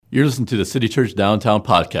You're listening to the City Church Downtown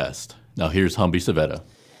podcast. Now here's Humby Savetta.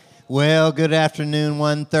 Well, good afternoon,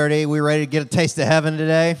 1:30. We ready to get a taste of heaven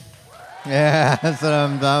today? Yeah, that's what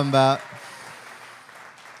I'm talking about.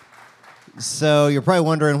 So you're probably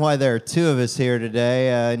wondering why there are two of us here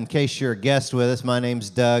today. In case you're a guest with us, my name's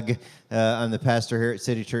Doug. I'm the pastor here at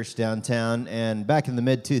City Church Downtown. And back in the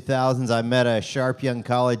mid-2000s, I met a sharp young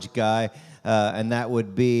college guy, and that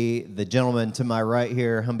would be the gentleman to my right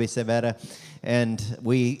here, Humby Savetta. And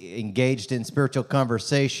we engaged in spiritual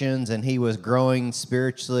conversations, and he was growing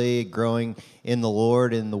spiritually, growing in the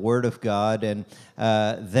Lord, in the Word of God. And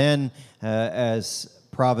then, as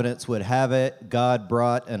Providence would have it, God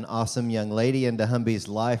brought an awesome young lady into Humby's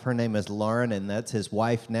life. Her name is Lauren, and that's his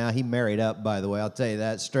wife now. He married up, by the way. I'll tell you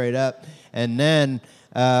that straight up. And then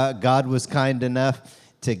God was kind enough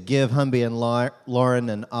to give Humby and Lauren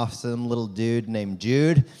an awesome little dude named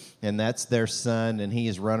Jude, and that's their son, and he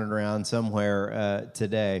is running around somewhere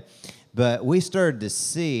today. But we started to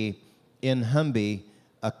see in Humby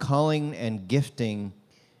a calling and gifting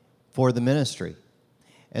for the ministry.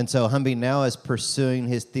 And so Humby now is pursuing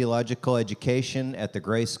his theological education at the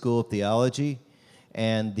Grace School of Theology.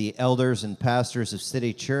 And the elders and pastors of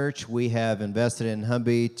City Church, we have invested in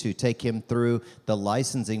Humby to take him through the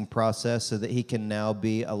licensing process so that he can now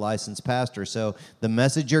be a licensed pastor. So the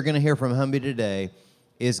message you're going to hear from Humby today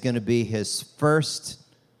is going to be his first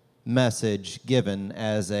message given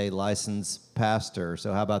as a licensed pastor.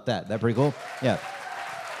 So how about that? That pretty cool? Yeah.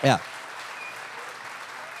 Yeah.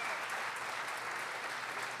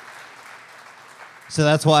 So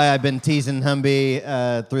that's why I've been teasing Humby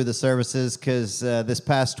through the services, because this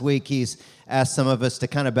past week he's asked some of us to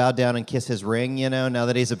kind of bow down and kiss his ring, now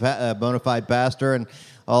that he's a bona fide pastor and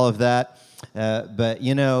all of that. But,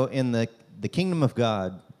 in the kingdom of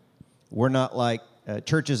God, we're not like,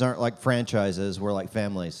 churches aren't like franchises, we're like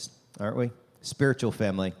families, aren't we? Spiritual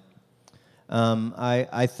family.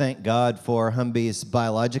 I thank God for Humby's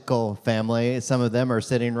biological family. Some of them are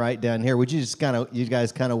sitting right down here. Would you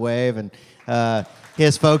guys kind of wave? And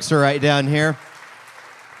his folks are right down here.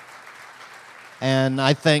 And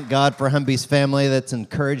I thank God for Humby's family that's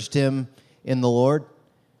encouraged him in the Lord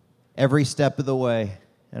every step of the way,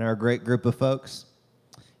 and our great group of folks.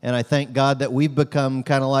 And I thank God that we've become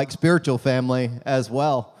kind of like spiritual family as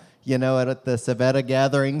well. At the Savetta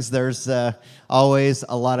gatherings, there's always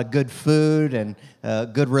a lot of good food and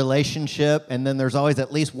good relationship, and then there's always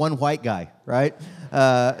at least one white guy, right,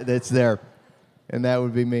 that's there, and that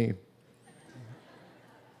would be me.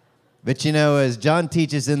 But as John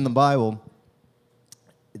teaches in the Bible,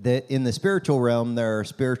 that in the spiritual realm, there are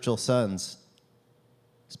spiritual sons,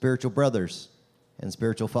 spiritual brothers, and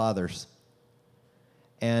spiritual fathers.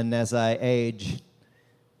 And as I age,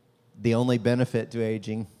 the only benefit to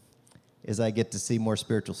aging is I get to see more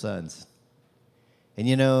spiritual sons. And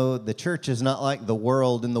the church is not like the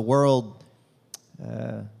world. In the world,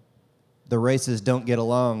 the races don't get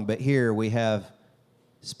along, but here we have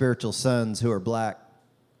spiritual sons who are black,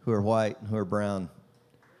 who are white, who are brown.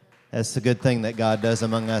 That's the good thing that God does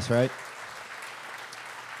among us, right?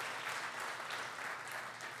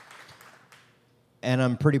 And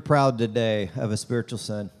I'm pretty proud today of a spiritual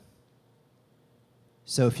son.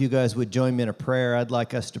 So if you guys would join me in a prayer, I'd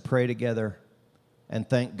like us to pray together and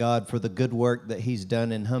thank God for the good work that he's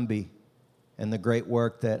done in Humby and the great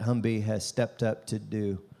work that Humby has stepped up to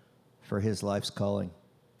do for his life's calling.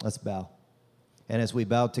 Let's bow. And as we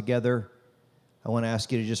bow together, I want to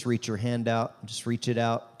ask you to just reach your hand out, just reach it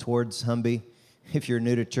out towards Humby. If you're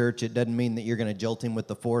new to church, it doesn't mean that you're going to jolt him with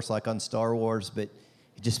the force like on Star Wars, but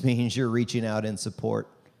it just means you're reaching out in support.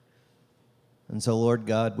 And so, Lord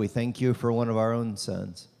God, we thank you for one of our own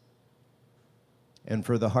sons and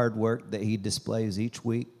for the hard work that he displays each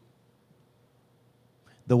week,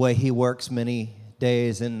 the way he works many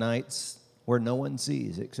days and nights where no one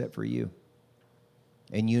sees except for you.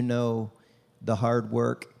 And you know the hard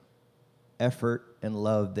work, effort, and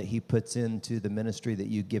love that he puts into the ministry that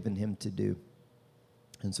you've given him to do.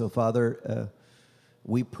 And so, Father,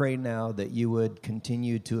 we pray now that you would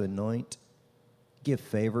continue to anoint, give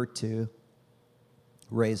favor to,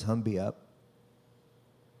 raise Humby up.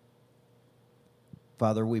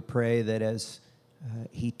 Father, we pray that as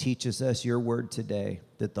he teaches us your word today,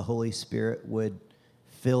 that the Holy Spirit would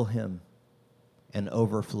fill him and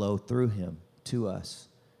overflow through him to us,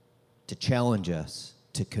 to challenge us,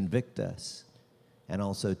 to convict us, and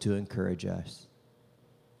also to encourage us.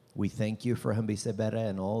 We thank you for Humby Savetta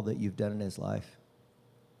and all that you've done in his life.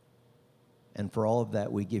 And for all of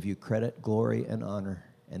that, we give you credit, glory, and honor,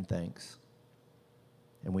 and thanks.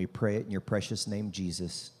 And we pray it in your precious name,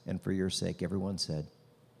 Jesus, and for your sake, everyone said,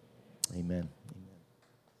 amen. Amen.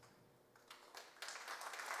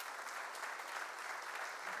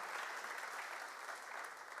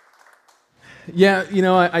 Yeah,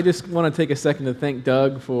 I just want to take a second to thank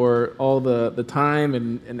Doug for all the time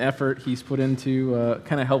and effort he's put into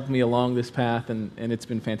kind of help me along this path, and it's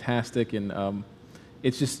been fantastic, and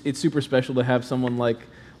it's super special to have someone like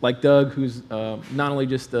Doug, who's not only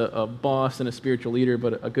just a boss and a spiritual leader,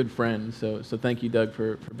 but a good friend. So thank you, Doug,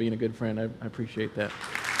 for being a good friend. I appreciate that.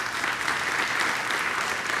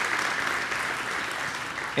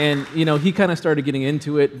 And, he kind of started getting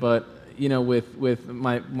into it, but, with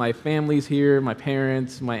my family's here, my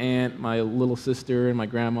parents, my aunt, my little sister, and my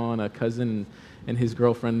grandma, and a cousin, and his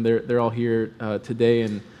girlfriend, they're all here today.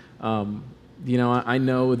 And, I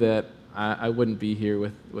know that I wouldn't be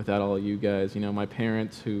here without all of you guys. My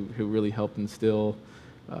parents who really helped instill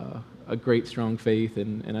a great, strong faith.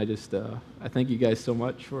 And I just, I thank you guys so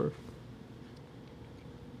much for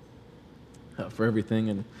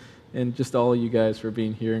everything. And just all of you guys for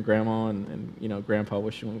being here, and Grandma and Grandpa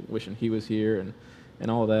wishing he was here, and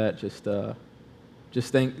all that.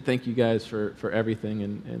 Just thank you guys for everything,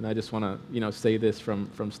 and I just want to say this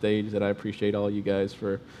from stage, that I appreciate all you guys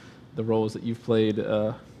for the roles that you've played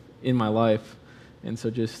in my life, and so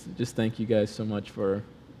just thank you guys so much for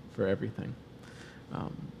everything,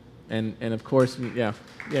 and of course, yeah,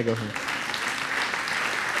 go ahead.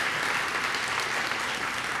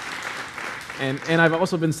 And I've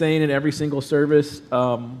also been saying it every single service.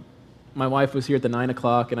 My wife was here at the 9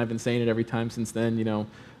 o'clock, and I've been saying it every time since then.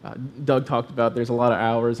 Doug talked about there's a lot of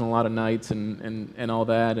hours and a lot of nights and all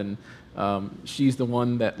that, and she's the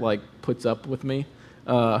one that puts up with me.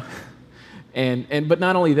 But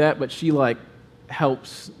not only that, but she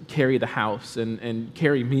helps carry the house and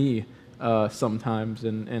carry me sometimes,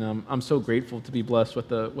 and I'm so grateful to be blessed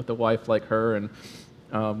with a wife like her, and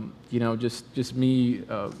just me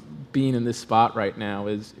being in this spot right now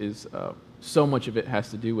is so much of it has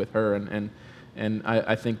to do with her, and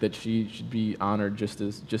I think that she should be honored just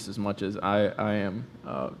as much as I am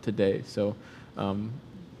today. So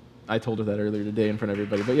I told her that earlier today in front of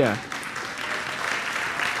everybody, but yeah.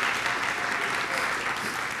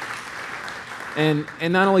 And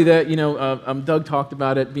not only that, Doug talked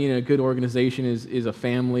about it being a good organization is a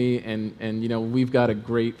family, and we've got a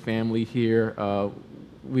great family here.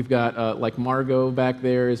 We've got Margot back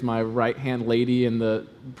there is my right-hand lady in the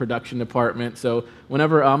production department. So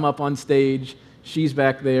whenever I'm up on stage, she's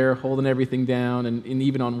back there holding everything down, and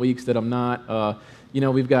even on weeks that I'm not.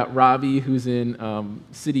 We've got Robbie, who's in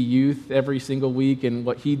City Youth every single week, and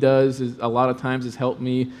what he does is a lot of times is help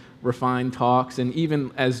me refine talks. And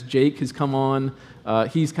even as Jake has come on,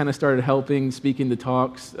 he's kind of started helping, speaking the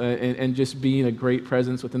talks, and just being a great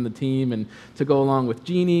presence within the team, and to go along with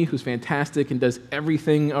Jeannie, who's fantastic and does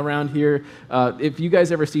everything around here. If you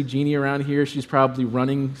guys ever see Jeannie around here, she's probably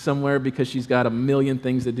running somewhere because she's got a million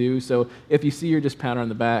things to do. So if you see her, just pat her on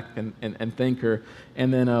the back and thank her.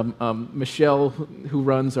 And then Michelle, who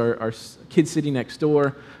runs our Kids City next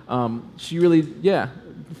door, she really,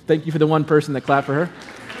 thank you for the one person that clapped for her.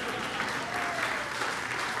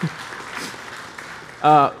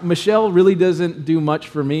 Michelle really doesn't do much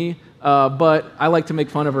for me, but I like to make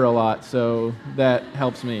fun of her a lot, so that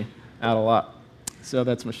helps me out a lot. So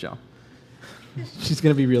that's Michelle. She's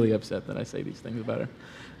going to be really upset that I say these things about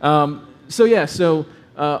her. So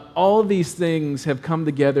all of these things have come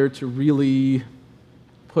together to really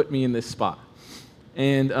put me in this spot.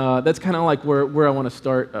 And that's kind of where I want to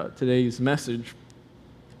start today's message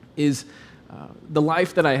is the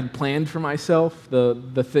life that I had planned for myself,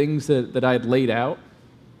 the things that I had laid out.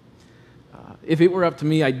 If it were up to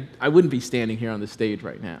me, I wouldn't be standing here on the stage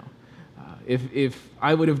right now. If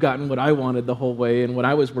I would have gotten what I wanted the whole way and what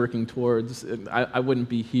I was working towards, I wouldn't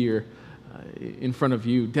be here in front of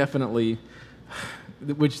you. Definitely,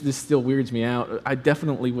 which this still weirds me out, I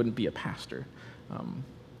definitely wouldn't be a pastor,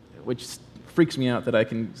 which freaks me out that I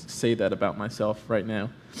can say that about myself right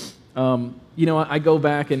now. I go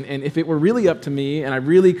back, and if it were really up to me and I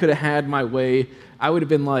really could have had my way, I would have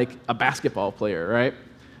been like a basketball player, right?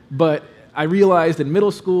 But I realized in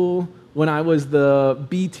middle school, when I was the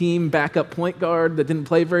B team backup point guard that didn't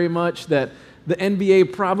play very much, that the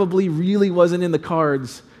NBA probably really wasn't in the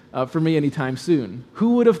cards for me anytime soon.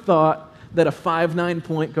 Who would have thought that a 5'9"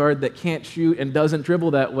 point guard that can't shoot and doesn't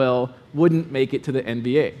dribble that well wouldn't make it to the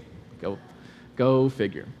NBA? Go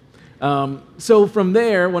figure. So from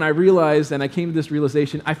there, when I realized and I came to this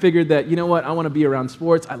realization, I figured that, I want to be around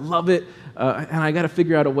sports. I love it, and I got to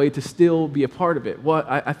figure out a way to still be a part of it.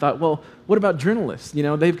 I thought, what about journalists?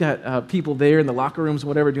 They've got people there in the locker rooms,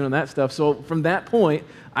 whatever, doing that stuff. So from that point,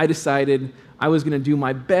 I decided I was going to do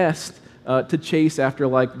my best to chase after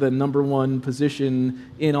the number one position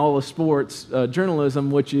in all of sports journalism,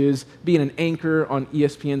 which is being an anchor on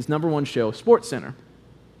ESPN's number one show, SportsCenter.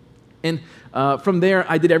 And from there,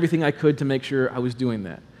 I did everything I could to make sure I was doing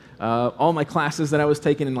that. All my classes that I was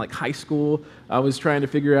taking in like high school, I was trying to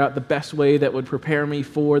figure out the best way that would prepare me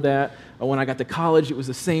for that. When I got to college, it was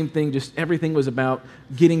the same thing. Just everything was about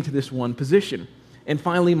getting to this one position. And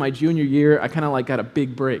finally, my junior year, I kind of like got a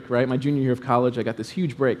big break, right? My junior year of college, I got this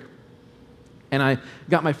huge break. And I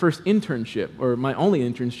got my first internship, or my only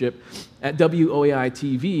internship, at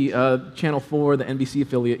WOAI-TV, Channel 4, the NBC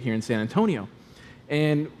affiliate here in San Antonio.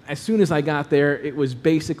 And as soon as I got there, it was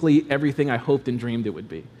basically everything I hoped and dreamed it would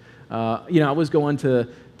be. I was going to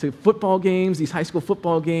football games, these high school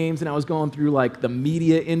football games, and I was going through like the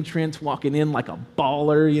media entrance, walking in like a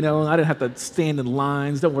baller, I didn't have to stand in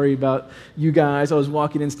lines. Don't worry about you guys. I was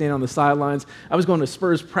walking in, standing on the sidelines. I was going to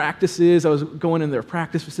Spurs practices. I was going in their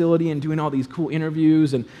practice facility and doing all these cool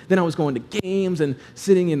interviews, and then I was going to games and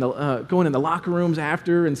sitting in going in the locker rooms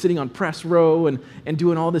after and sitting on press row and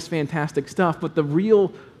doing all this fantastic stuff. But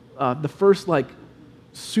the first like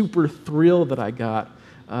super thrill that I got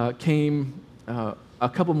came a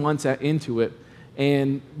couple months into it,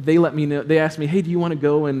 and they let me know. They asked me, "Hey, do you want to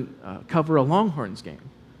go and cover a Longhorns game?"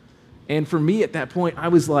 And for me at that point, I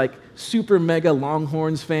was like super mega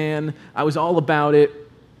Longhorns fan. I was all about it,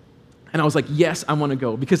 and I was like, "Yes, I want to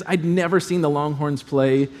go," because I'd never seen the Longhorns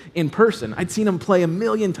play in person. I'd seen them play a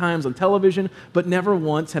million times on television, but never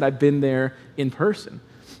once had I been there in person.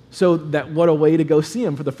 So what a way to go see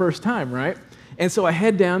them for the first time, right? And so I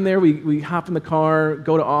head down there. We hop in the car,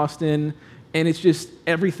 go to Austin. And it's just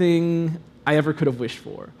everything I ever could have wished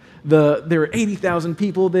for. There were 80,000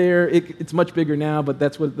 people there. It's much bigger now, but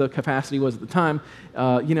that's what the capacity was at the time.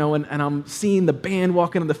 And I'm seeing the band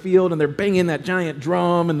walking on the field, and they're banging that giant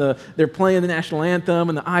drum, and they're playing the national anthem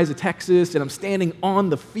and the Eyes of Texas, and I'm standing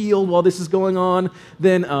on the field while this is going on.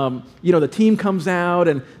 Then, the team comes out,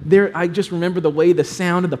 and I just remember the way the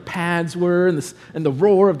sound of the pads were, and the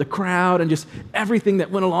roar of the crowd, and just everything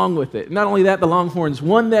that went along with it. Not only that, the Longhorns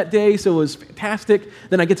won that day, so it was fantastic.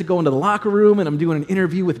 Then I get to go into the locker room, and I'm doing an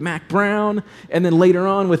interview with Mac Brown, and then later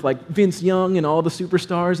on with like Vince Young and all the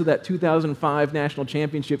superstars of that 2005 national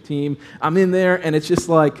championship team. I'm in there, and it's just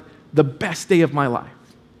like the best day of my life.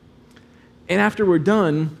 And after we're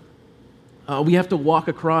done, we have to walk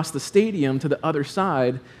across the stadium to the other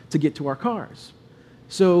side to get to our cars.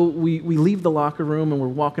 So we leave the locker room, and we're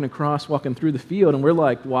walking through the field, and we're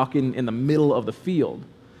like walking in the middle of the field.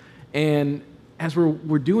 And as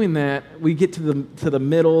we're doing that, we get to the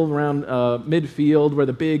middle, around midfield, where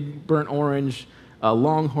the big burnt orange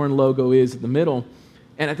Longhorn logo is in the middle.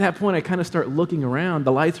 And at that point, I kind of start looking around.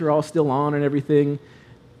 The lights are all still on and everything.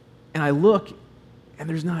 And I look, and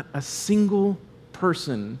there's not a single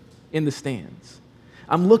person in the stands.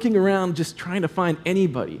 I'm looking around just trying to find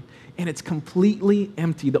anybody, and it's completely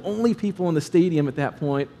empty. The only people in the stadium at that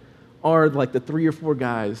point are like the 3 or 4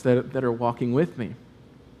 guys that are walking with me.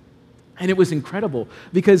 And it was incredible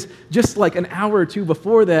because just like an hour or two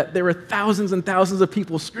before that, there were thousands and thousands of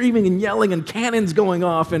people screaming and yelling and cannons going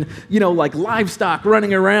off and, like livestock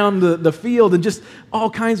running around the field and just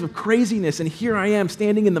all kinds of craziness. And here I am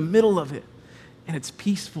standing in the middle of it, and it's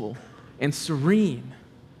peaceful and serene.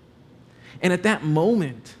 And at that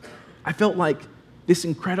moment, I felt like this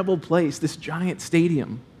incredible place, this giant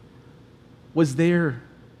stadium, was there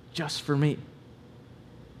just for me.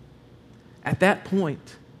 At that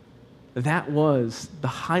point, that was the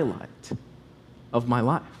highlight of my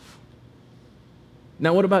life.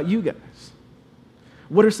 Now, what about you guys?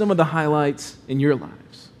 What are some of the highlights in your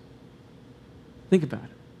lives? Think about it.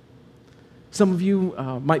 Some of you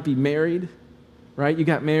might be married, right? You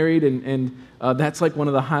got married, and that's like one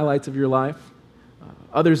of the highlights of your life.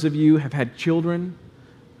 Others of you have had children,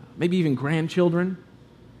 maybe even grandchildren,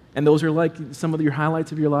 and those are like some of your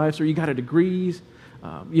highlights of your lives. Or you got a degree,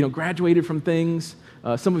 graduated from things.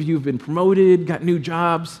 Some of you have been promoted, got new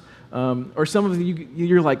jobs, or some of you,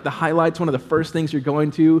 you're like the highlights, one of the first things you're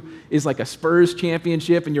going to is like a Spurs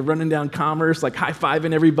championship, and you're running down Commerce, like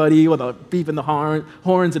high-fiving everybody with a beeping the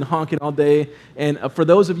horns and honking all day. And for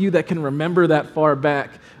those of you that can remember that far back,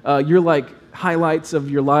 your like highlights of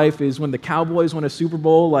your life is when the Cowboys won a Super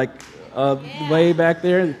Bowl, way back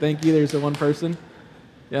there. Thank you, there's the one person.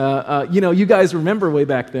 You guys remember way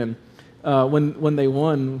back then when they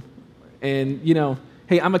won, and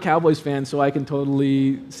hey, I'm a Cowboys fan, so I can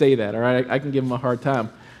totally say that, all right? I can give them a hard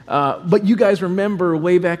time. But you guys remember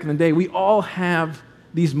way back in the day, we all have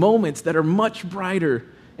these moments that are much brighter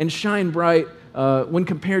and shine bright when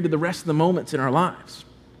compared to the rest of the moments in our lives.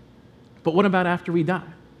 But what about after we die?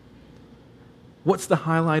 What's the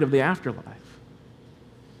highlight of the afterlife?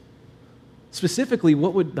 Specifically,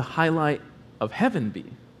 what would the highlight of heaven be?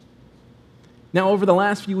 Now, over the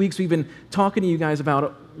last few weeks, we've been talking to you guys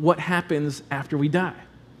about what happens after we die.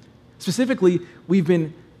 Specifically, we've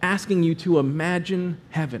been asking you to imagine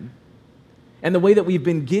heaven. And the way that we've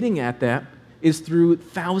been getting at that is through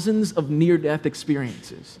thousands of near-death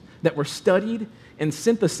experiences that were studied and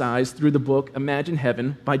synthesized through the book Imagine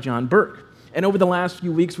Heaven by John Burke. And over the last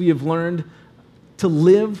few weeks, we have learned to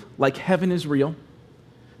live like heaven is real,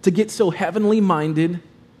 to get so heavenly minded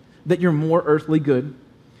that you're more earthly good,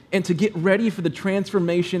 and to get ready for the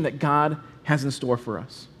transformation that God has in store for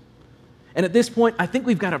us. And at this point, I think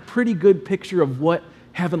we've got a pretty good picture of what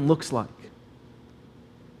heaven looks like,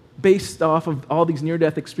 based off of all these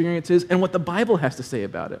near-death experiences and what the Bible has to say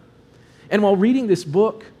about it. And while reading this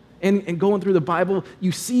book and going through the Bible,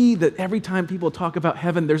 you see that every time people talk about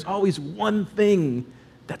heaven, there's always one thing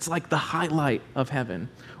that's like the highlight of heaven.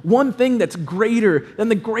 One thing that's greater than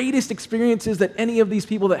the greatest experiences that any of these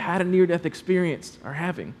people that had a near-death experience are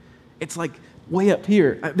having. It's like way up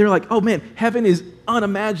here. They're like, oh man, heaven is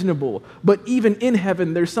unimaginable. But even in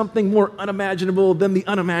heaven, there's something more unimaginable than the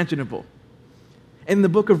unimaginable. In the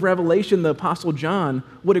book of Revelation, the Apostle John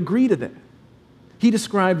would agree to that. He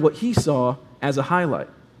described what he saw as a highlight.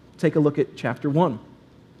 Take a look at chapter 1.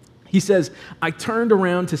 He says, I turned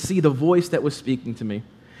around to see the voice that was speaking to me.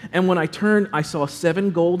 And when I turned, I saw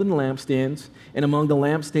 7 golden lampstands, and among the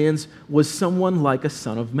lampstands was someone like a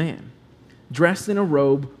son of man, dressed in a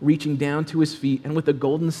robe reaching down to his feet and with a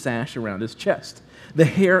golden sash around his chest. The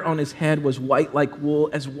hair on his head was white like wool,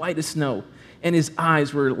 as white as snow, and his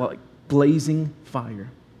eyes were like blazing fire.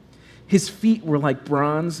 His feet were like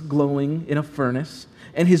bronze glowing in a furnace,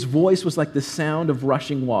 and his voice was like the sound of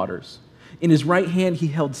rushing waters. In his right hand he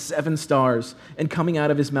held 7 stars, and coming out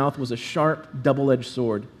of his mouth was a sharp, double-edged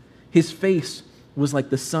sword. His face was like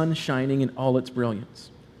the sun shining in all its brilliance.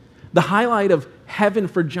 The highlight of heaven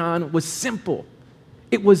for John was simple.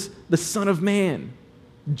 It was the Son of Man,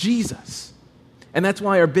 Jesus. And that's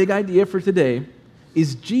why our big idea for today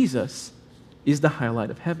is Jesus is the highlight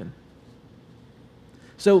of heaven.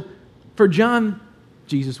 So for John,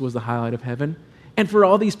 Jesus was the highlight of heaven. And for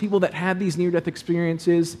all these people that had these near-death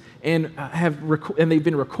experiences and they've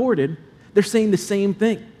been recorded, they're saying the same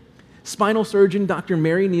thing. Spinal surgeon Dr.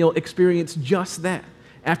 Mary Neal experienced just that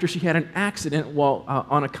after she had an accident while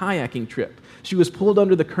on a kayaking trip. She was pulled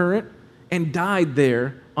under the current and died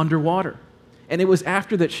there underwater. And it was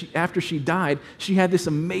after she died, she had this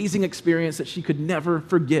amazing experience that she could never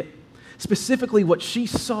forget. Specifically, what she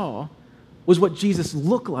saw was what Jesus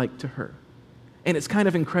looked like to her. And it's kind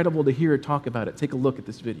of incredible to hear her talk about it. Take a look at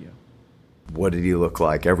this video. What did he look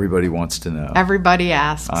like? Everybody wants to know. Everybody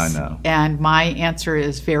asks. I know. And my answer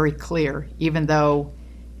is very clear, even though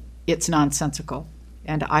it's nonsensical.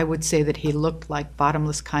 And I would say that he looked like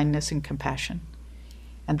bottomless kindness and compassion.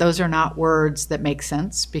 And those are not words that make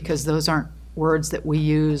sense, because those aren't words that we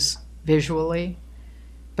use visually.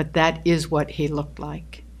 But that is what he looked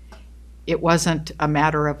like. It wasn't a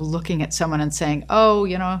matter of looking at someone and saying, oh,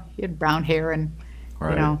 he had brown hair and,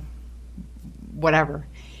 Right. Whatever.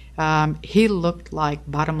 He looked like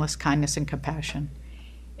bottomless kindness and compassion.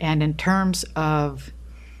 And in terms of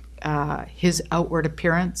his outward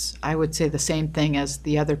appearance, I would say the same thing as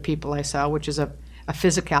the other people I saw, which is a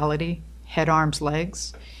physicality, head, arms,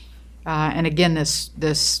 legs. And again,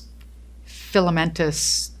 this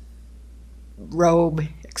filamentous robe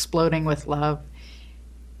exploding with love.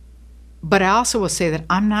 But I also will say that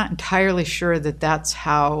I'm not entirely sure that that's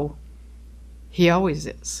how he always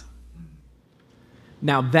is.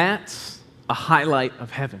 Now that's a highlight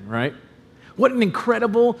of heaven, right? What an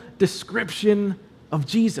incredible description of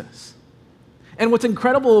Jesus. And what's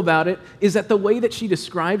incredible about it is that the way that she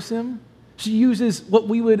describes him, she uses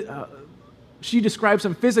she describes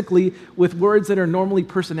him physically with words that are normally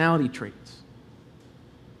personality traits.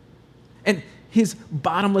 And his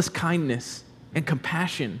bottomless kindness and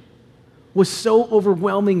compassion was so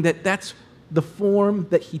overwhelming that that's the form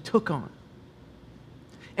that he took on.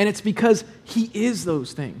 And it's because he is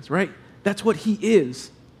those things, right? That's what he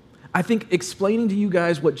is. I think explaining to you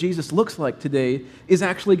guys what Jesus looks like today is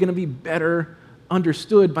actually going to be better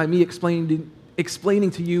understood by me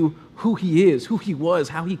explaining to you who he is, who he was,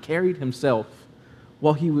 how he carried himself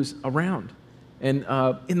while he was around. And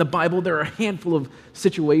in the Bible, there are a handful of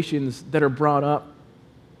situations that are brought up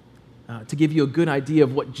to give you a good idea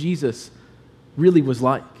of what Jesus really was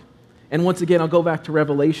like. And once again, I'll go back to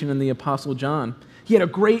Revelation and the Apostle John. He had a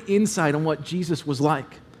great insight on what Jesus was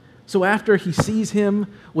like. So after he sees him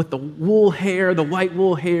with the wool hair, the white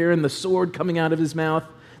wool hair, and the sword coming out of his mouth,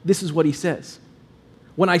 this is what he says.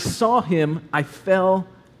 When I saw him, I fell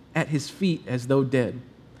at his feet as though dead.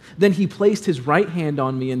 Then he placed his right hand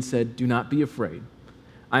on me and said, do not be afraid.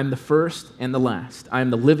 I am the first and the last. I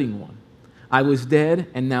am the living one. I was dead,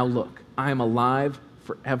 and now look, I am alive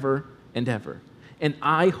forever and ever. And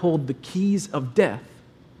I hold the keys of death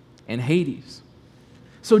and Hades.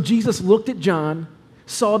 So Jesus looked at John,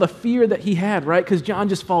 saw the fear that he had, right? Because John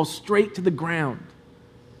just falls straight to the ground.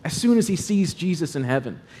 As soon as he sees Jesus in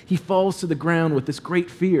heaven, he falls to the ground with this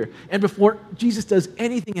great fear. And before Jesus does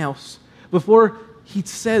anything else, before he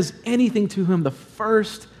says anything to him, the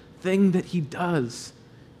first thing that he does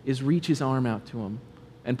is reach his arm out to him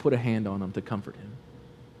and put a hand on him to comfort him.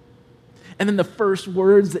 And then the first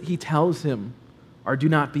words that he tells him are, "Do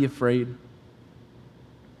not be afraid."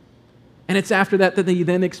 And it's after that that he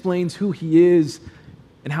then explains who he is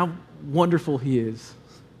and how wonderful he is.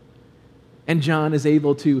 And John is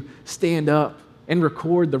able to stand up and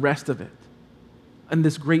record the rest of it and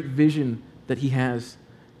this great vision that he has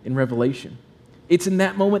in Revelation. It's in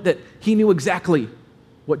that moment that he knew exactly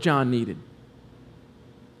what John needed.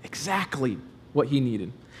 Exactly what he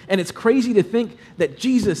needed. And it's crazy to think that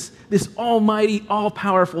Jesus, this almighty,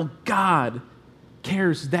 all-powerful God,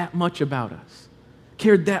 cares that much about us.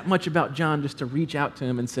 Cared that much about John just to reach out to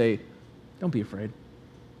him and say, "Don't be afraid."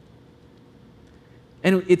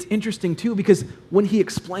 And it's interesting, too, because when he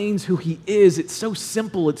explains who he is, it's so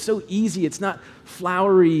simple, it's so easy, it's not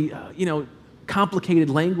flowery, complicated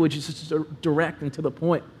language, it's just direct and to the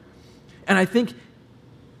point. And I think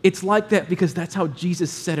it's like that because that's how Jesus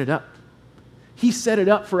set it up. He set it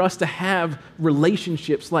up for us to have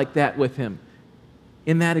relationships like that with him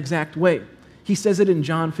in that exact way. He says it in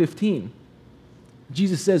John 15.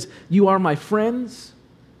 Jesus says, "You are my friends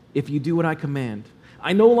if you do what I command.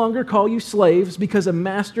 I no longer call you slaves because a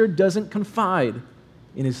master doesn't confide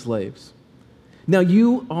in his slaves. Now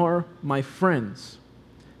you are my friends,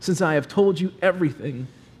 since I have told you everything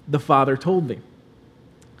the Father told me."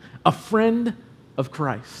 A friend of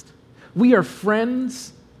Christ. We are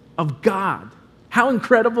friends of God. How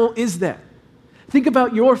incredible is that? Think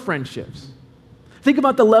about your friendships. Think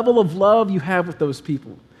about the level of love you have with those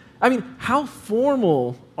people. I mean, how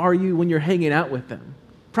formal are you when you're hanging out with them?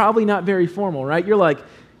 Probably not very formal, right? You're like,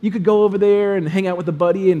 you could go over there and hang out with a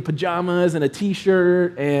buddy in pajamas and a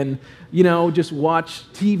t-shirt and, just watch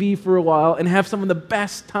TV for a while and have some of the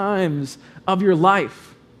best times of your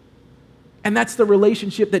life. And that's the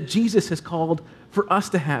relationship that Jesus has called for us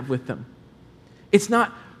to have with them.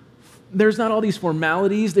 There's not all these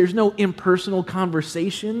formalities. There's no impersonal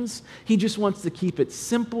conversations. He just wants to keep it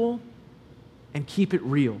simple and keep it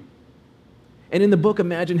real. And in the book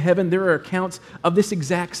Imagine Heaven, there are accounts of this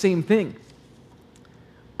exact same thing.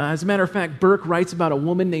 As a matter of fact, Burke writes about a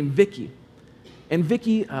woman named Vicky. And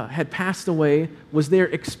Vicky had passed away, was there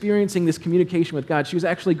experiencing this communication with God. She was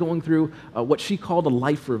actually going through what she called a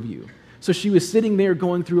life review. So she was sitting there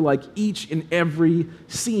going through like each and every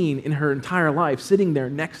scene in her entire life, sitting there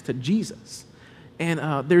next to Jesus.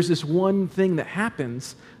 And there's this one thing that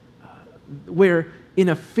happens where in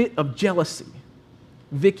a fit of jealousy,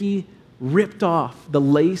 Vicky ripped off the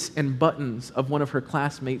lace and buttons of one of her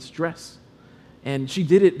classmates' dress. And she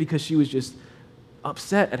did it because she was just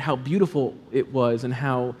upset at how beautiful it was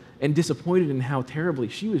and disappointed in how terribly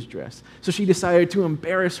she was dressed. So she decided to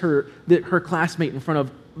embarrass her classmate in front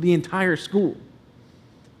of the entire school.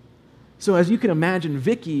 So as you can imagine,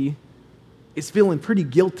 Vicky is feeling pretty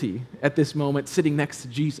guilty at this moment sitting next to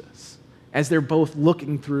Jesus as they're both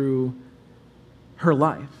looking through her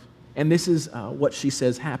life. And this is what she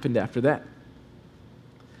says happened after that.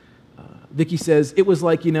 Vicky says, "It was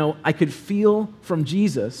like, I could feel from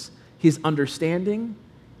Jesus his understanding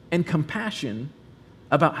and compassion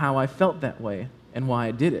about how I felt that way and why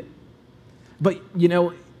I did it. But,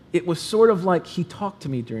 it was sort of like he talked to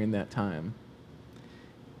me during that time.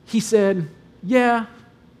 He said, 'Yeah,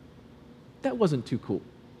 that wasn't too cool.'"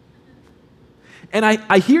 And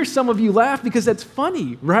I hear some of you laugh because that's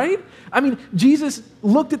funny, right? I mean, Jesus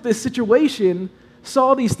looked at this situation,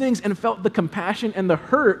 saw these things, and felt the compassion and the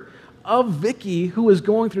hurt of Vicky, who was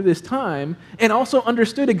going through this time, and also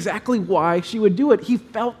understood exactly why she would do it. He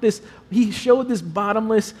felt this, he showed this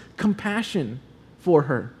bottomless compassion for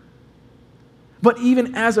her. But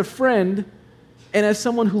even as a friend and as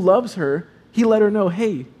someone who loves her, he let her know,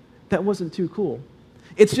 hey, that wasn't too cool.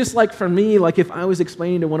 It's just like for me, like if I was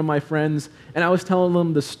explaining to one of my friends and I was telling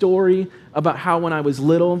them the story about how when I was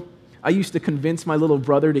little, I used to convince my little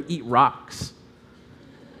brother to eat rocks.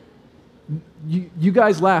 You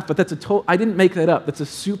guys laugh, but I didn't make that up. That's a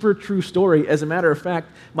super true story. As a matter of fact,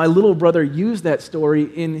 my little brother used that story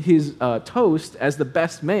in his toast as the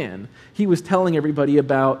best man. He was telling everybody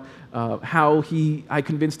about how I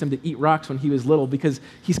convinced him to eat rocks when he was little because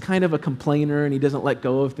he's kind of a complainer and he doesn't let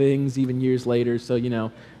go of things even years later, so,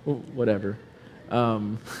 whatever.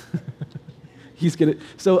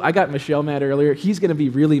 So I got Michelle mad earlier. He's going to be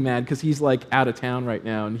really mad because he's like out of town right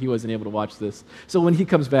now and he wasn't able to watch this. So when he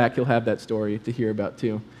comes back, he'll have that story to hear about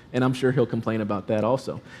too. And I'm sure he'll complain about that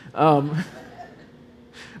also.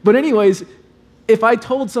 But anyways, if I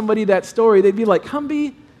told somebody that story, they'd be like,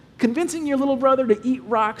 Humby, convincing your little brother to eat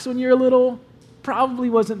rocks when you're little probably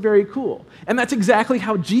wasn't very cool. And that's exactly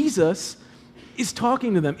how Jesus is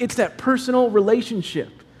talking to them. It's that personal relationship.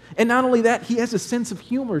 And not only that, he has a sense of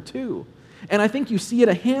humor too. And I think you see it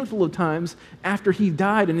a handful of times after he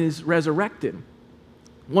died and is resurrected.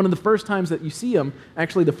 One of the first times that you see him,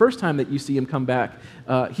 actually the first time that you see him come back,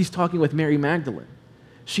 he's talking with Mary Magdalene.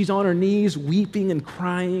 She's on her knees weeping and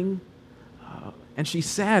crying, and she's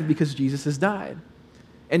sad because Jesus has died.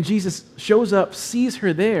 And Jesus shows up, sees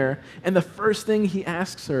her there, and the first thing he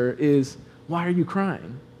asks her is, why are you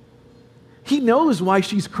crying? He knows why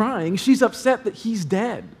she's crying. She's upset that he's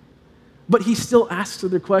dead. But he still asks her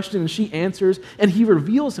the question, and she answers, and he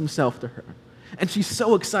reveals himself to her. And she's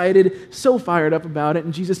so excited, so fired up about it,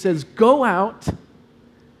 and Jesus says, go out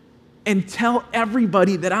and tell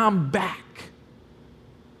everybody that I'm back.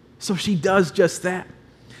 So she does just that.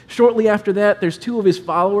 Shortly after that, there's two of his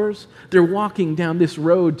followers. They're walking down this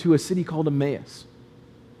road to a city called Emmaus.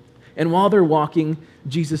 And while they're walking,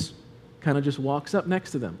 Jesus kind of just walks up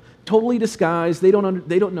next to them, totally disguised. They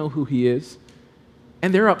don't know who he is.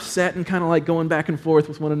 And they're upset and kind of like going back and forth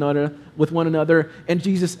with one another. And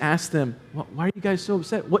Jesus asks them, why are you guys so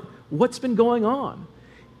upset? What's been going on?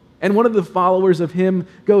 And one of the followers of him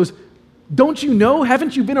goes, don't you know?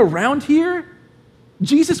 Haven't you been around here?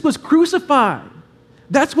 Jesus was crucified.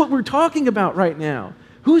 That's what we're talking about right now.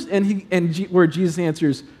 Where Jesus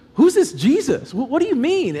answers, who's this Jesus? What do you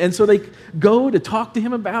mean? And so they go to talk to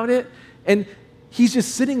him about it, and he's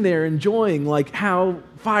just sitting there enjoying like how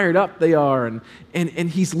fired up they are, and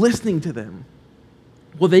he's listening to them.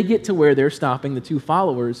 Well, they get to where they're stopping, the two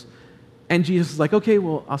followers, and Jesus is like, okay,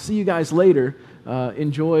 well, I'll see you guys later.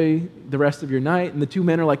 Enjoy the rest of your night. And the two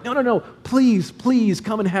men are like, no, please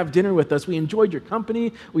come and have dinner with us. We enjoyed your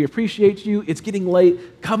company. We appreciate you. It's getting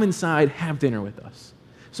late. Come inside, have dinner with us.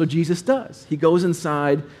 So Jesus does. He goes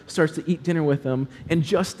inside, starts to eat dinner with them, and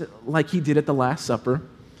just like he did at the Last Supper,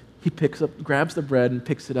 he grabs the bread and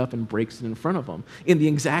picks it up and breaks it in front of them in the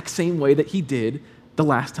exact same way that he did the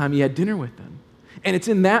last time he had dinner with them. And it's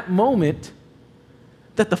in that moment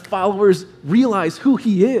that the followers realize who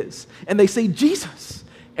he is. And they say, Jesus.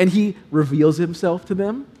 And he reveals himself to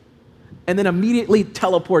them and then immediately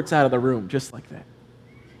teleports out of the room just like that.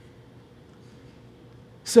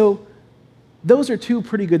 So those are two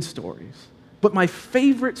pretty good stories. But my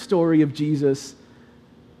favorite story of Jesus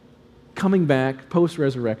coming back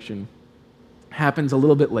post-resurrection happens a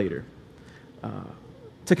little bit later.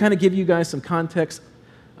 To kind of give you guys some context,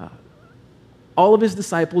 all of his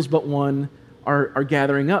disciples but one are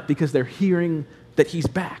gathering up because they're hearing that he's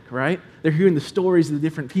back, right? They're hearing the stories of the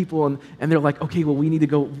different people, and they're like, okay, well, we need to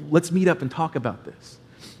go, let's meet up and talk about this.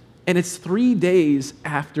 And it's 3 days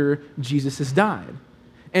after Jesus has died.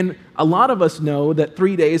 And a lot of us know that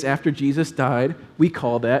 3 days after Jesus died, we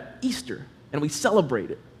call that Easter, and we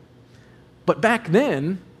celebrate it. But back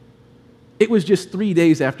then, it was just 3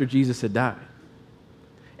 days after Jesus had died.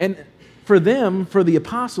 And for them, for the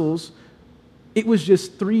apostles, it was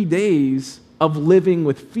just 3 days of living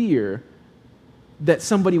with fear that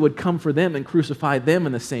somebody would come for them and crucify them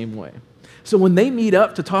in the same way. So when they meet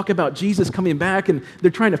up to talk about Jesus coming back and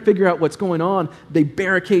they're trying to figure out what's going on, they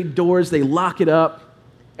barricade doors, they lock it up,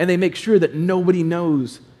 and they make sure that nobody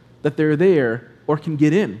knows that they're there or can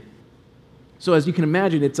get in. So as you can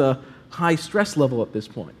imagine, it's a high stress level at this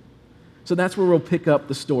point. So that's where we'll pick up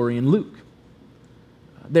the story in Luke.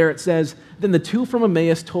 There it says, then the two from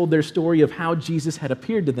Emmaus told their story of how Jesus had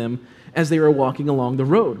appeared to them as they were walking along the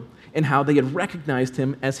road, and how they had recognized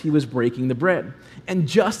him as he was breaking the bread. And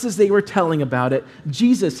just as they were telling about it,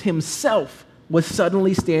 Jesus himself was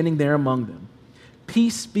suddenly standing there among them.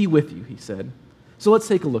 Peace be with you, he said. So let's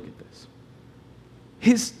take a look at this.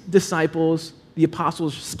 His disciples, the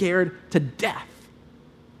apostles, are scared to death.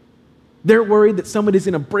 They're worried that somebody's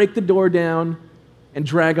going to break the door down and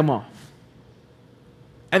drag them off.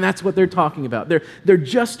 And that's what they're talking about. They're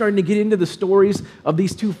just starting to get into the stories of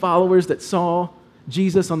these two followers that saw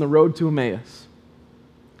Jesus on the road to Emmaus.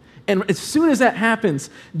 And as soon as that happens,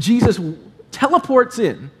 Jesus teleports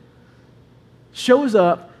in, shows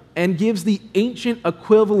up, and gives the ancient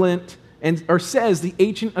equivalent, or says the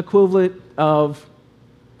ancient equivalent of,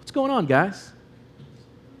 what's going on, guys?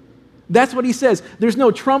 That's what he says. There's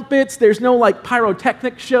no trumpets, there's no like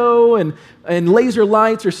pyrotechnic show and laser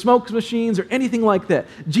lights or smoke machines or anything like that.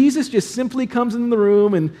 Jesus just simply comes in the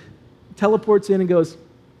room and teleports in and goes,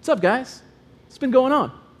 what's up, guys? It's been going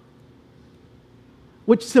on.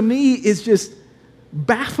 Which to me is just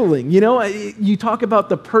baffling. You talk about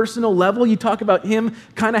the personal level, you talk about him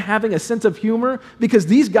kind of having a sense of humor, because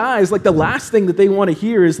these guys, like, the last thing that they want to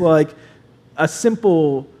hear is like a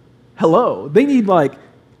simple hello. They need like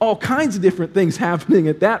all kinds of different things happening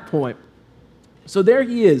at that point. So there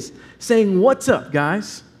he is saying, "What's up,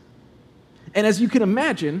 guys?" And as you can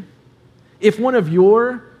imagine, if one of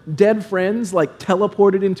your dead friends like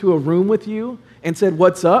teleported into a room with you and said,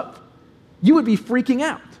 "What's up?" you would be freaking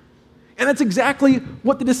out. And that's exactly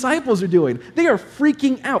what the disciples are doing. They are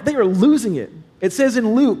freaking out. They are losing it. It says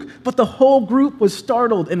in Luke, "But the whole group was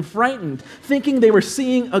startled and frightened, thinking they were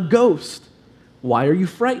seeing a ghost." "Why are you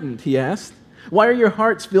frightened?" he asked. "Why are your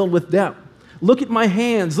hearts filled with doubt? Look at my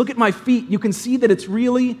hands, look at my feet. You can see that it's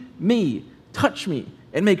really me. Touch me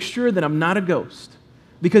and make sure that I'm not a ghost.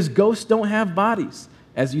 Because ghosts don't have bodies,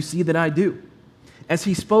 as you see that I do." As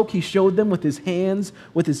he spoke, he showed them with his hands,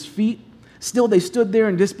 with his feet. Still, they stood there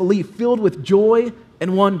in disbelief, filled with joy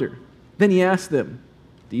and wonder. Then he asked them,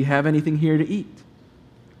 "Do you have anything here to eat?"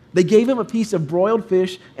 They gave him a piece of broiled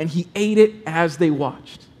fish, and he ate it as they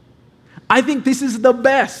watched. I think this is the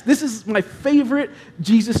best. This is my favorite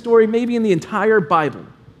Jesus story, maybe in the entire Bible.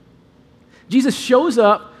 Jesus shows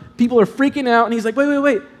up, people are freaking out, and he's like,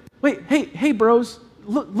 wait, hey, bros,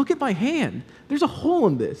 look at my hand. There's a hole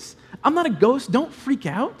in this. I'm not a ghost. Don't freak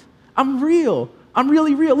out. I'm real. I'm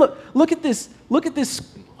really real. Look at this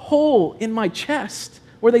hole in my chest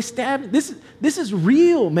where they stabbed me. This is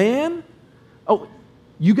real, man. Oh,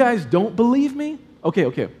 you guys don't believe me?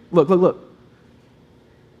 Okay. Look.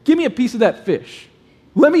 Give me a piece of that fish.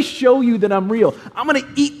 Let me show you that I'm real. I'm going to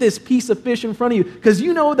eat this piece of fish in front of you, because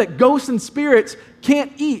you know that ghosts and spirits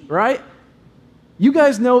can't eat, right? You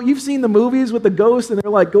guys know, you've seen the movies with the ghosts, and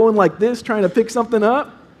they're like going like this, trying to pick something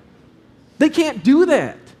up. They can't do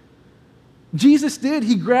that. Jesus did.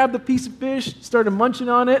 He grabbed the piece of fish, started munching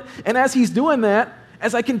on it, and as he's doing that,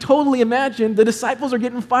 as I can totally imagine, the disciples are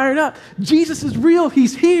getting fired up. Jesus is real.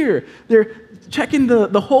 He's here. They're checking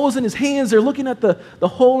the holes in his hands. They're looking at the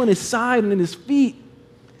hole in his side and in his feet.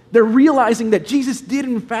 They're realizing that Jesus did,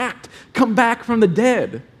 in fact, come back from the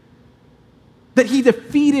dead, that he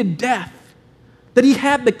defeated death, that he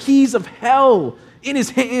had the keys of hell in his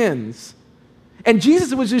hands. And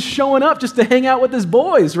Jesus was just showing up just to hang out with his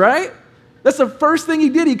boys, right? That's the first thing he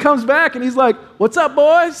did. He comes back and he's like, "What's up,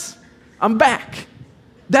 boys? I'm back."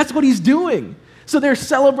 That's what he's doing. So they're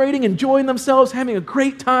celebrating, enjoying themselves, having a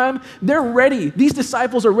great time. They're ready. These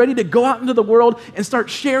disciples are ready to go out into the world and start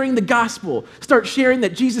sharing the gospel, start sharing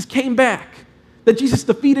that Jesus came back, that Jesus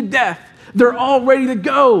defeated death. They're all ready to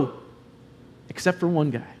go, except for one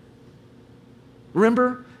guy.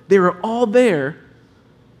 Remember, they were all there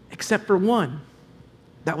except for one.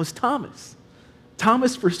 That was Thomas.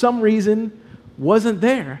 Thomas, for some reason, wasn't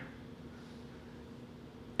there.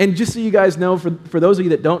 And just so you guys know, for those of you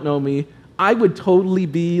that don't know me, I would totally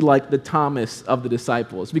be like the Thomas of the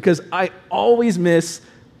disciples, because I always miss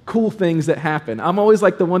cool things that happen. I'm always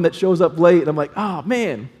like the one that shows up late, and I'm like, oh,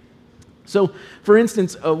 man. So, for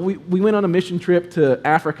instance, we went on a mission trip to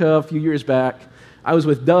Africa a few years back. I was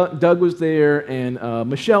with Doug. Doug was there, and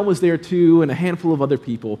Michelle was there too, and a handful of other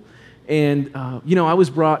people. And, I was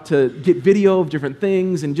brought to get video of different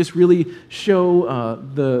things and just really show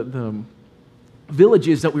the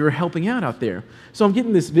villages that we were helping out there. So I'm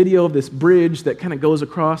getting this video of this bridge that kind of goes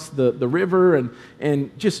across the river,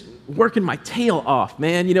 and just working my tail off,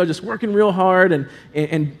 man, just working real hard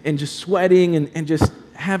and just sweating and just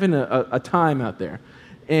having a time out there.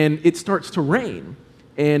 And it starts to rain.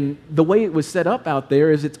 And the way it was set up out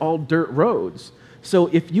there is it's all dirt roads. So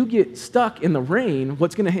if you get stuck in the rain,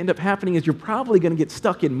 what's going to end up happening is you're probably going to get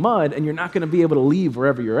stuck in mud, and you're not going to be able to leave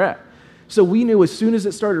wherever you're at. So we knew as soon as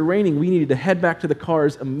it started raining, we needed to head back to the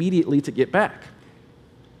cars immediately to get back.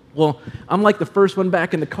 Well, I'm like the first one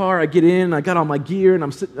back in the car. I get in, I got all my gear, and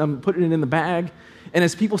I'm putting it in the bag. And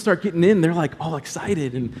as people start getting in, they're like all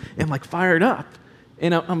excited and like fired up.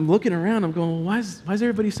 And I'm looking around, I'm going, well, why is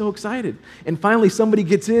everybody so excited? And finally somebody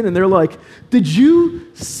gets in and they're like, "Did you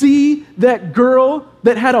see that girl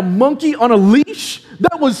that had a monkey on a leash?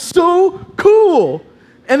 That was so cool."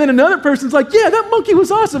 And then another person's like, "Yeah, that monkey was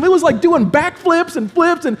awesome. It was like doing backflips and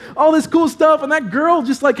flips and all this cool stuff. And that girl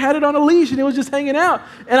just like had it on a leash and it was just hanging out."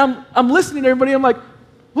 And I'm listening to everybody. I'm like,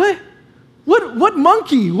 What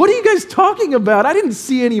monkey? What are you guys talking about? I didn't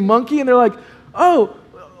see any monkey. And they're like, "Oh,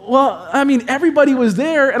 well, I mean, everybody was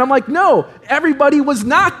there." And I'm like, "No, everybody was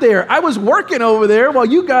not there. I was working over there while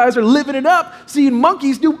you guys are living it up, seeing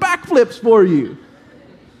monkeys do backflips for you."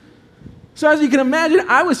 So as you can imagine,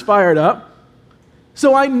 I was fired up.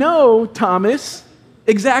 So I know Thomas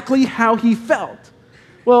exactly how he felt.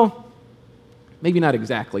 Well, maybe not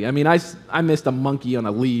exactly. I mean, I missed a monkey on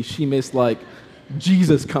a leash. He missed, like,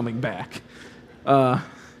 Jesus coming back.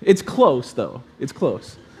 It's close, though. It's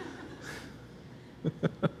close.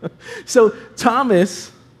 So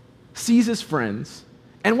Thomas sees his friends,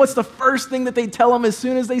 and what's the first thing that they tell him as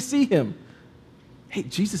soon as they see him? Hey,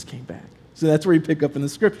 Jesus came back. So that's where you pick up in the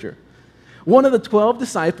scripture. One of the 12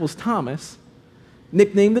 disciples, Thomas,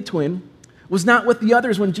 nicknamed the twin, was not with the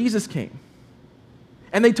others when Jesus came.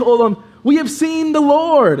 And they told him, "We have seen the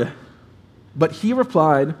Lord." But he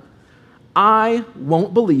replied, "I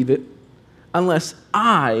won't believe it unless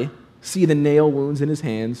I see the nail wounds in his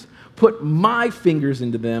hands, put my fingers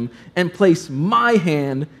into them, and place my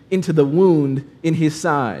hand into the wound in his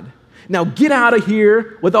side. Now get out of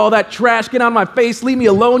here with all that trash. Get out of my face. Leave me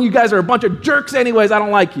alone. You guys are a bunch of jerks anyways. I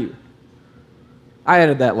don't like you." I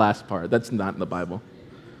added that last part. That's not in the Bible.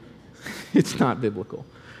 It's not biblical.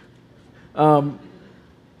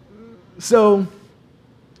 So,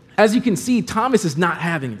 as you can see, Thomas is not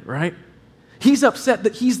having it, right? He's upset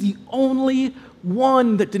that he's the only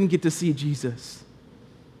one that didn't get to see Jesus.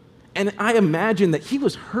 And I imagine that he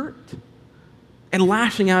was hurt and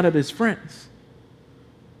lashing out at his friends.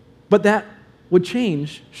 But that would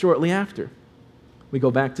change shortly after. We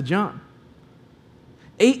go back to John.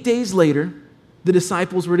 8 days later, the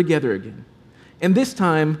disciples were together again. And this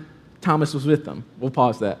time, Thomas was with them. We'll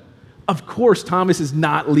pause that. Of course, Thomas is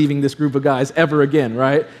not leaving this group of guys ever again,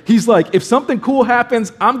 right? He's like, if something cool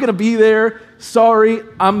happens, I'm going to be there. Sorry,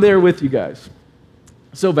 I'm there with you guys.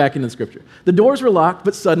 So back into the scripture. The doors were locked,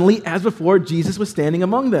 but suddenly, as before, Jesus was standing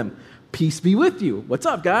among them. "Peace be with you." What's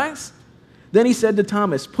up, guys? Then he said to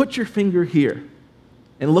Thomas, "Put your finger here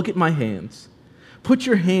and look at my hands. Put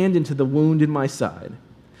your hand into the wound in my side.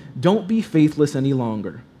 Don't be faithless any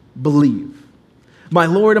longer. Believe." "My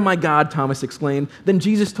Lord and my God," Thomas exclaimed. Then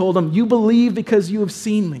Jesus told him, "You believe because you have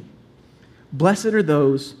seen me. Blessed are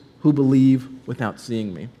those who believe without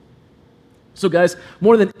seeing me." So guys,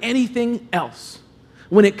 more than anything else,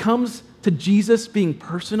 when it comes to Jesus being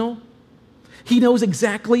personal, he knows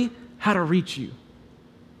exactly how to reach you.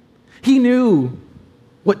 He knew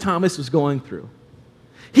what Thomas was going through.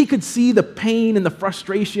 He could see the pain and the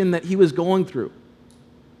frustration that he was going through.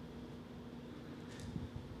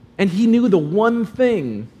 And he knew the one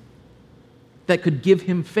thing that could give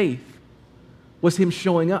him faith was him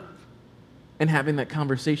showing up and having that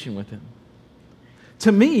conversation with him.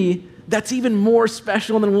 To me, that's even more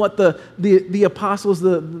special than what the apostles,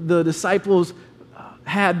 the disciples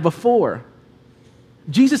had before.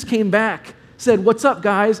 Jesus came back, said, "What's up,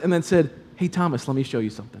 guys?" And then said, "Hey, Thomas, let me show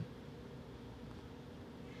you something.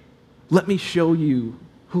 Let me show you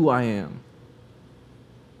who I am."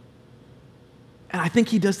 And I think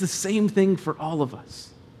he does the same thing for all of us.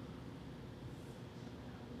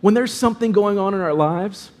 When there's something going on in our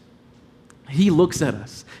lives, he looks at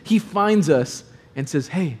us, he finds us, and says,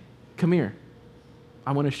 "Hey, come here.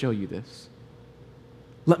 I want to show you this.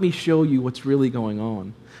 Let me show you what's really going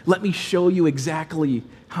on. Let me show you exactly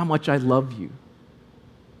how much I love you.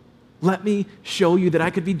 Let me show you that I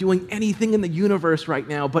could be doing anything in the universe right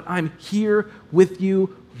now, but I'm here with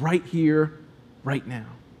you right here, right now."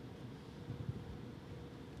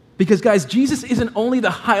 Because, guys, Jesus isn't only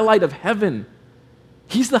the highlight of heaven,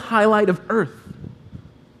 he's the highlight of earth.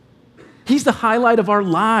 He's the highlight of our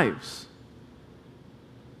lives.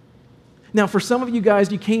 Now, for some of you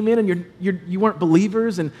guys, you came in and you weren't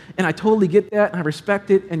believers, and I totally get that, and I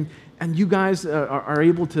respect it, and you guys are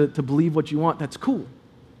able to believe what you want. That's cool.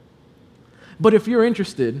 But if you're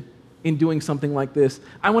interested in doing something like this,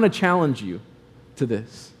 I want to challenge you to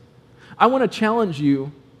this. I want to challenge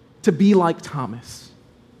you to be like Thomas.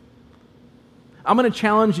 I'm going to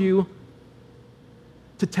challenge you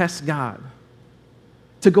to test God,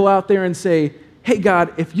 to go out there and say, "Hey,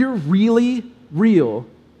 God, if you're really real,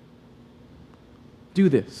 do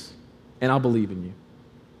this, and I'll believe in you."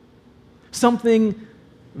 Something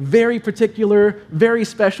very particular, very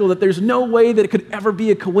special, that there's no way that it could ever be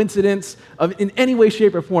a coincidence in any way,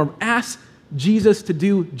 shape, or form. Ask Jesus to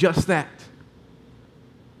do just that.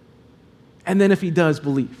 And then if he does,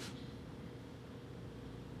 believe.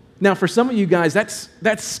 Now, for some of you guys,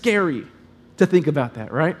 that's scary to think about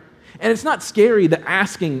that, right? And it's not scary, the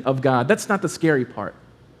asking of God. That's not the scary part.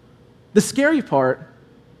 The scary part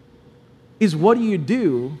is, what do you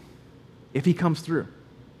do if he comes through?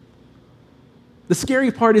 The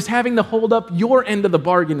scary part is having to hold up your end of the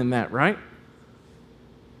bargain in that, right?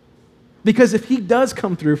 Because if he does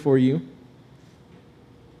come through for you,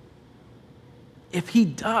 if he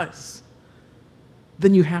does,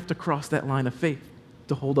 then you have to cross that line of faith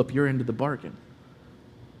to hold up your end of the bargain.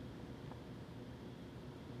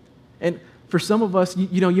 And for some of us,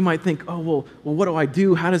 you might think, oh, well, what do I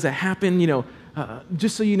do? How does that happen?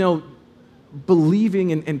 Just so you know,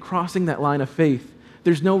 believing and crossing that line of faith,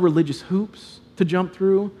 there's no religious hoops to jump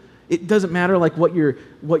through. It doesn't matter like what your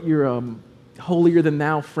holier than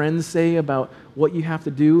thou friends say about what you have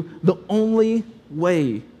to do. The only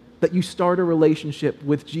way that you start a relationship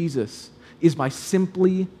with Jesus is by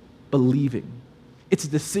simply believing. It's a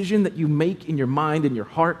decision that you make in your mind and your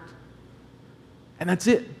heart, and that's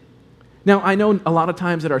it. Now, I know a lot of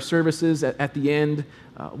times at our services, at the end,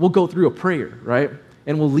 we'll go through a prayer, right?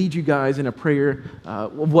 And we'll lead you guys in a prayer,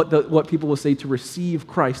 what people will say to receive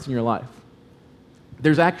Christ in your life.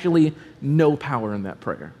 There's actually no power in that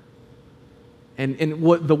prayer. And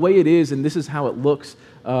the way it is, and this is how it looks,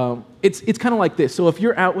 it's kind of like this. So if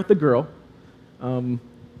you're out with a girl,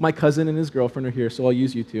 my cousin and his girlfriend are here, so I'll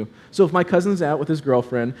use you two. So if my cousin's out with his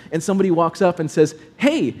girlfriend, and somebody walks up and says,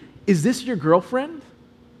 hey, is this your girlfriend?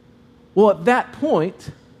 Well, at that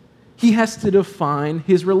point, he has to define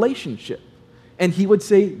his relationship. And he would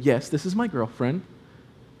say, yes, this is my girlfriend.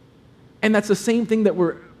 And that's the same thing that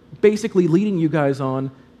we're basically leading you guys on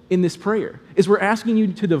in this prayer, is we're asking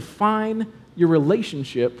you to define your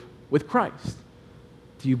relationship with Christ.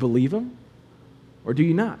 Do you believe him or do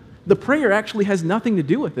you not? The prayer actually has nothing to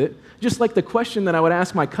do with it, just like the question that I would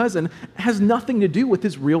ask my cousin has nothing to do with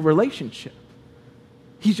his real relationship.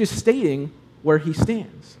 He's just stating where he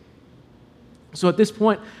stands. So at this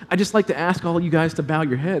point, I'd just like to ask all of you guys to bow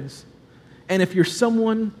your heads. And if you're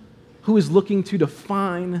someone who is looking to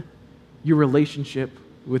define your relationship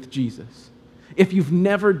with Jesus, if you've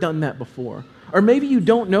never done that before, or maybe you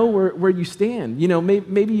don't know where you stand,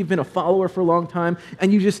 maybe you've been a follower for a long time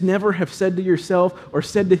and you just never have said to yourself or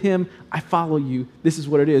said to him, I follow you, this is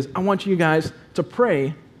what it is. I want you guys to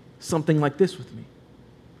pray something like this with me.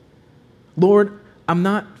 Lord, I'm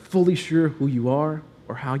not fully sure who you are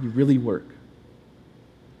or how you really work,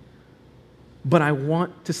 but I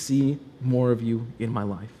want to see more of you in my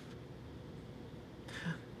life.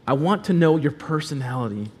 I want to know your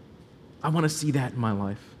personality. I want to see that in my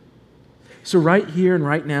life. So right here and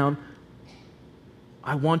right now,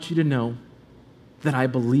 I want you to know that I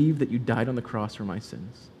believe that you died on the cross for my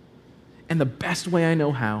sins. And the best way I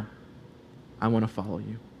know how, I want to follow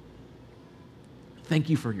you. Thank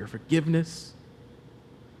you for your forgiveness,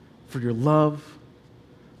 for your love,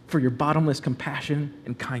 for your bottomless compassion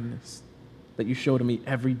and kindness that you show to me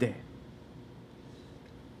every day.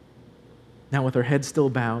 Now, with our heads still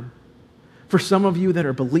bowed, for some of you that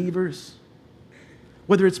are believers,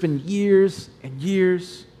 whether it's been years and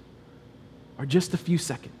years or just a few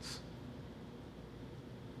seconds,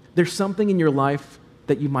 there's something in your life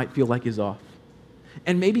that you might feel like is off.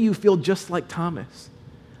 And maybe you feel just like Thomas.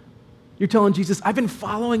 You're telling Jesus, I've been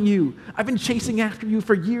following you. I've been chasing after you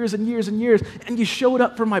for years and years and years. And you showed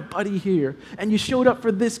up for my buddy here. And you showed up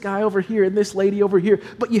for this guy over here and this lady over here.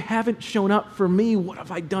 But you haven't shown up for me. What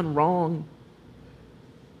have I done wrong?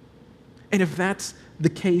 And if that's the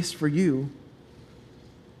case for you,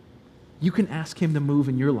 you can ask him to move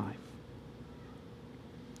in your life.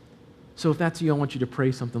 So if that's you, I want you to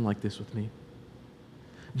pray something like this with me.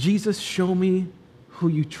 Jesus, show me who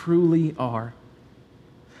you truly are.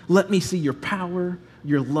 Let me see your power,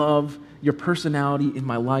 your love, your personality in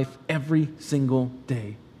my life every single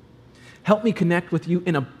day. Help me connect with you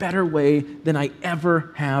in a better way than I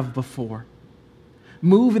ever have before.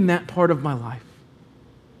 Move in that part of my life.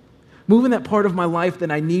 Move in that part of my life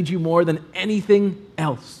that I need you more than anything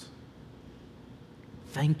else.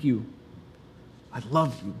 Thank you. I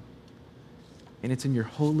love you. And it's in your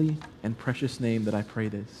holy and precious name that I pray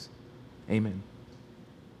this. Amen.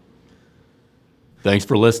 Thanks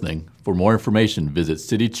for listening. For more information, visit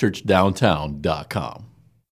citychurchdowntown.com.